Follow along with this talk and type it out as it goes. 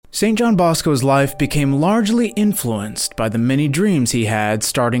St. John Bosco's life became largely influenced by the many dreams he had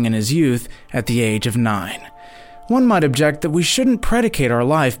starting in his youth at the age of 9. One might object that we shouldn't predicate our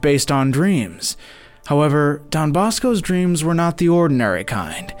life based on dreams. However, Don Bosco's dreams were not the ordinary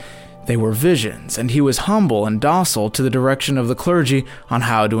kind. They were visions, and he was humble and docile to the direction of the clergy on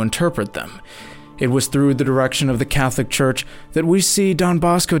how to interpret them. It was through the direction of the Catholic Church that we see Don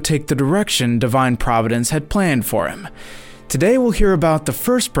Bosco take the direction divine providence had planned for him. Today we'll hear about the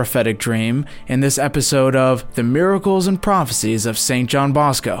first prophetic dream in this episode of The Miracles and Prophecies of St. John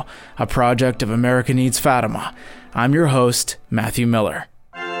Bosco, a project of America Needs Fatima. I'm your host, Matthew Miller.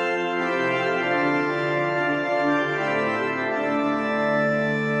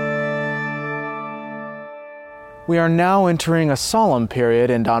 We are now entering a solemn period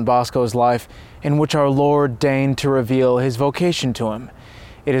in Don Bosco's life in which our Lord deigned to reveal his vocation to him.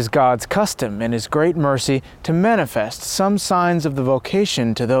 It is God's custom in his great mercy to manifest some signs of the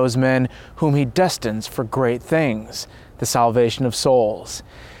vocation to those men whom he destines for great things, the salvation of souls.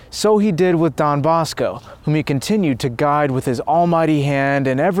 So he did with Don Bosco, whom he continued to guide with his almighty hand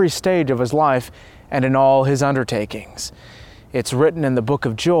in every stage of his life and in all his undertakings. It's written in the book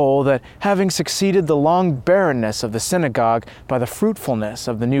of Joel that, having succeeded the long barrenness of the synagogue by the fruitfulness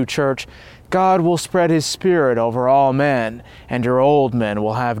of the new church, God will spread his Spirit over all men, and your old men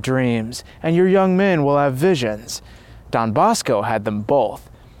will have dreams, and your young men will have visions. Don Bosco had them both.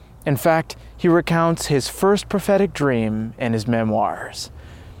 In fact, he recounts his first prophetic dream in his memoirs.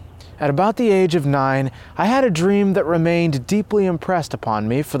 At about the age of 9, I had a dream that remained deeply impressed upon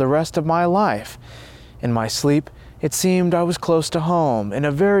me for the rest of my life. In my sleep, it seemed I was close to home, in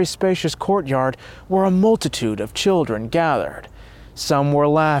a very spacious courtyard where a multitude of children gathered. Some were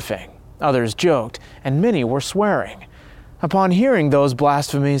laughing, others joked, and many were swearing. Upon hearing those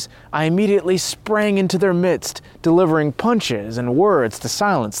blasphemies, I immediately sprang into their midst, delivering punches and words to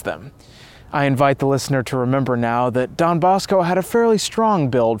silence them. I invite the listener to remember now that Don Bosco had a fairly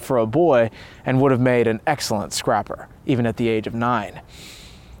strong build for a boy and would have made an excellent scrapper, even at the age of 9.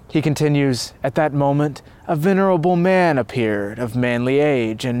 He continues, "At that moment, a venerable man appeared, of manly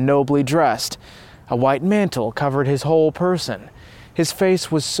age and nobly dressed. A white mantle covered his whole person. His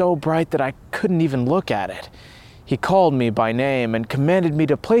face was so bright that I couldn't even look at it. He called me by name and commanded me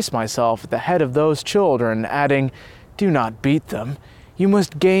to place myself at the head of those children, adding, 'Do not beat them. You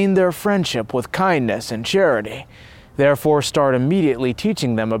must gain their friendship with kindness and charity. Therefore start immediately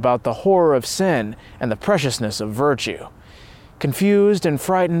teaching them about the horror of sin and the preciousness of virtue.' Confused and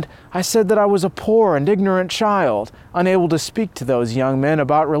frightened, I said that I was a poor and ignorant child, unable to speak to those young men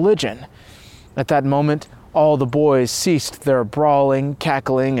about religion. At that moment, all the boys ceased their brawling,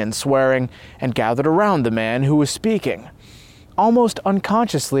 cackling, and swearing, and gathered around the man who was speaking. Almost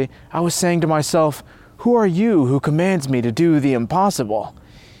unconsciously, I was saying to myself, 'Who are you who commands me to do the impossible?'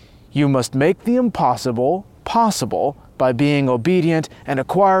 'You must make the impossible possible by being obedient and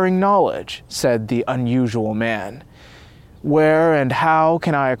acquiring knowledge,' said the unusual man. 'Where and how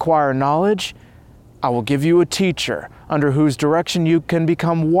can I acquire knowledge? I will give you a teacher, under whose direction you can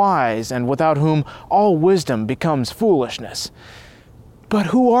become wise, and without whom all wisdom becomes foolishness.' 'But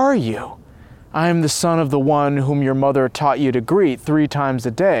who are you?' 'I am the son of the one whom your mother taught you to greet 3 times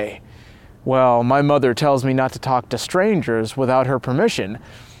a day.' 'Well, my mother tells me not to talk to strangers without her permission,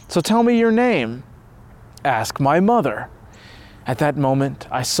 so tell me your name.' 'Ask my mother.' At that moment,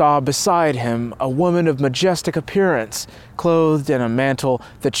 I saw beside him a woman of majestic appearance, clothed in a mantle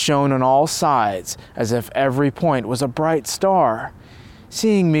that shone on all sides, as if every point was a bright star.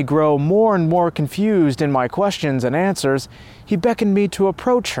 Seeing me grow more and more confused in my questions and answers, he beckoned me to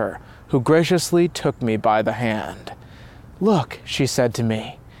approach her, who graciously took me by the hand. 'Look,' she said to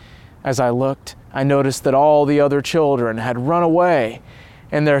me. As I looked, I noticed that all the other children had run away.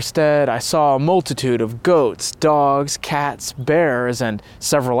 In their stead, I saw a multitude of goats, dogs, cats, bears, and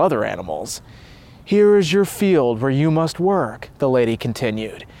several other animals. 'Here is your field where you must work,' the lady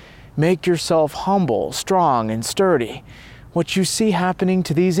continued. 'Make yourself humble, strong, and sturdy. What you see happening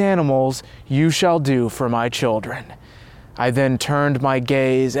to these animals, you shall do for my children.' I then turned my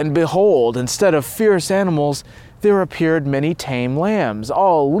gaze, and behold, instead of fierce animals, there appeared many tame lambs,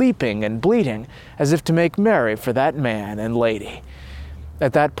 all leaping and bleating, as if to make merry for that man and lady.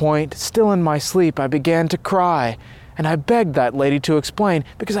 At that point, still in my sleep, I began to cry, and I begged that lady to explain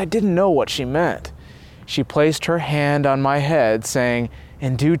because I didn't know what she meant. She placed her hand on my head, saying,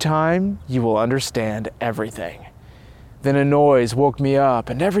 'In due time, you will understand everything.' Then a noise woke me up,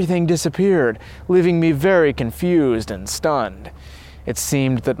 and everything disappeared, leaving me very confused and stunned. It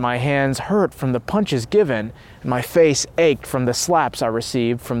seemed that my hands hurt from the punches given, and my face ached from the slaps I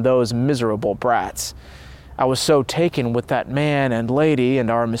received from those miserable brats. I was so taken with that man and lady and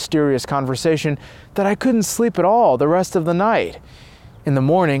our mysterious conversation that I couldn't sleep at all the rest of the night. In the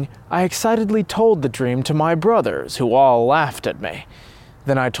morning, I excitedly told the dream to my brothers, who all laughed at me.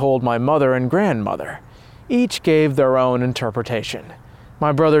 Then I told my mother and grandmother. Each gave their own interpretation.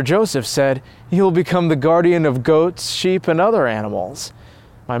 My brother Joseph said, "You'll become the guardian of goats, sheep, and other animals."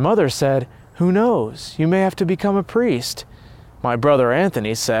 My mother said, "Who knows? You may have to become a priest." My brother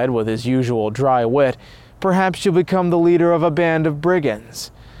Anthony said, with his usual dry wit, "Perhaps you'll become the leader of a band of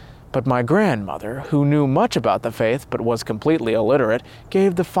brigands." But my grandmother, who knew much about the faith but was completely illiterate,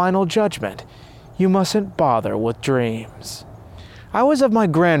 gave the final judgment. "You mustn't bother with dreams." I was of my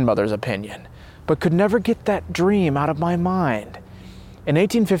grandmother's opinion, but could never get that dream out of my mind. In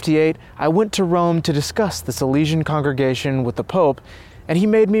 1858, I went to Rome to discuss the Salesian congregation with the Pope, and he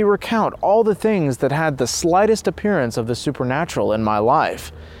made me recount all the things that had the slightest appearance of the supernatural in my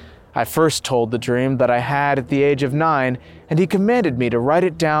life. I first told the dream that I had at the age of 9, and he commanded me to write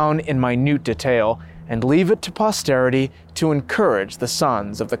it down in minute detail and leave it to posterity to encourage the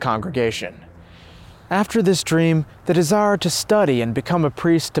sons of the congregation. After this dream, the desire to study and become a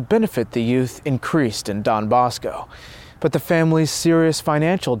priest to benefit the youth increased in Don Bosco, but the family's serious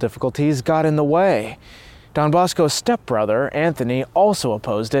financial difficulties got in the way. Don Bosco's stepbrother, Anthony, also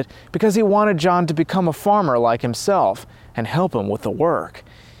opposed it because he wanted John to become a farmer like himself and help him with the work.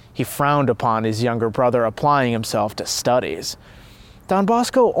 He frowned upon his younger brother applying himself to studies. Don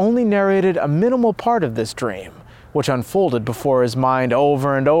Bosco only narrated a minimal part of this dream, which unfolded before his mind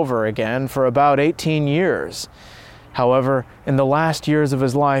over and over again for about 18 years. However, in the last years of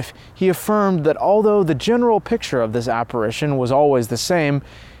his life, he affirmed that although the general picture of this apparition was always the same,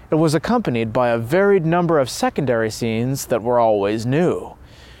 it was accompanied by a varied number of secondary scenes that were always new.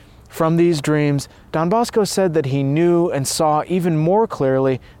 From these dreams, Don Bosco said that he knew and saw even more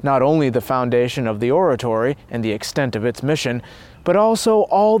clearly not only the foundation of the oratory and the extent of its mission, but also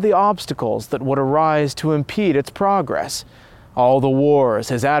all the obstacles that would arise to impede its progress, all the wars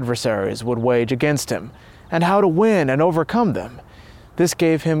his adversaries would wage against him, and how to win and overcome them. This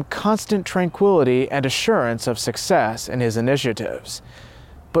gave him constant tranquility and assurance of success in his initiatives.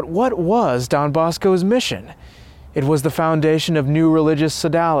 But what was Don Bosco's mission? It was the foundation of new religious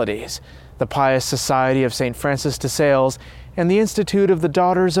sodalities, the Pious Society of St. Francis de Sales, and the Institute of the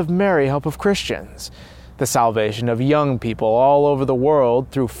Daughters of Mary Help of Christians, the salvation of young people all over the world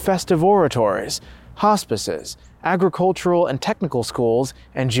through festive oratories, hospices, agricultural and technical schools,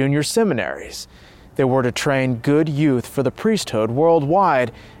 and junior seminaries. They were to train good youth for the priesthood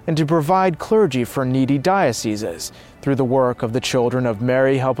worldwide and to provide clergy for needy dioceses through the work of the Children of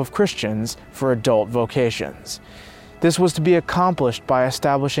Mary Help of Christians for adult vocations. This was to be accomplished by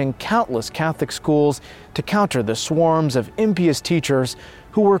establishing countless Catholic schools to counter the swarms of impious teachers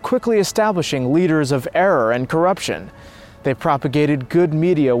who were quickly establishing leaders of error and corruption. They propagated good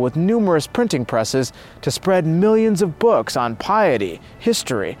media with numerous printing presses to spread millions of books on piety,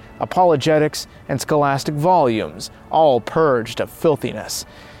 history, apologetics, and scholastic volumes, all purged of filthiness.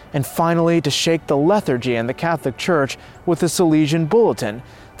 And finally, to shake the lethargy in the Catholic Church with the Salesian Bulletin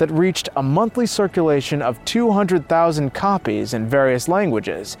that reached a monthly circulation of 200,000 copies in various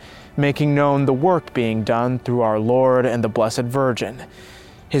languages, making known the work being done through our Lord and the Blessed Virgin.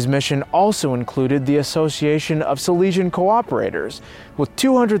 His mission also included the Association of Salesian Cooperators, with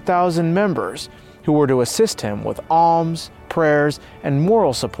 200,000 members, who were to assist him with alms, prayers, and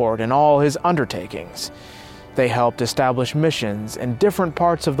moral support in all his undertakings. They helped establish missions in different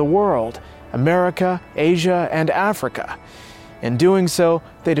parts of the world, America, Asia, and Africa. In doing so,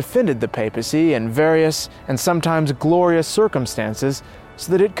 they defended the papacy in various and sometimes glorious circumstances,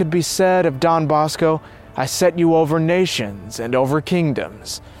 so that it could be said of Don Bosco, "I set you over nations and over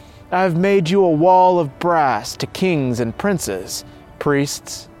kingdoms. I have made you a wall of brass to kings and princes,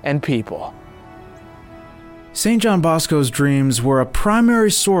 priests and people." St. John Bosco's dreams were a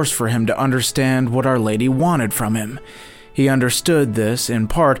primary source for him to understand what Our Lady wanted from him. He understood this, in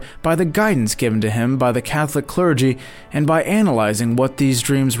part, by the guidance given to him by the Catholic clergy and by analyzing what these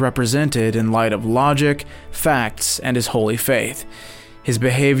dreams represented in light of logic, facts, and his holy faith. His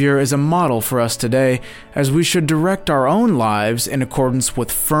behavior is a model for us today, as we should direct our own lives in accordance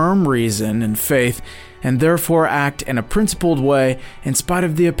with firm reason and faith, and therefore act in a principled way in spite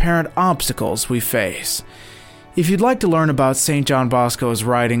of the apparent obstacles we face. If you'd like to learn about St. John Bosco's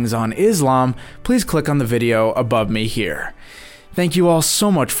writings on Islam, please click on the video above me here. Thank you all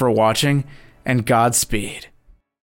so much for watching, and Godspeed.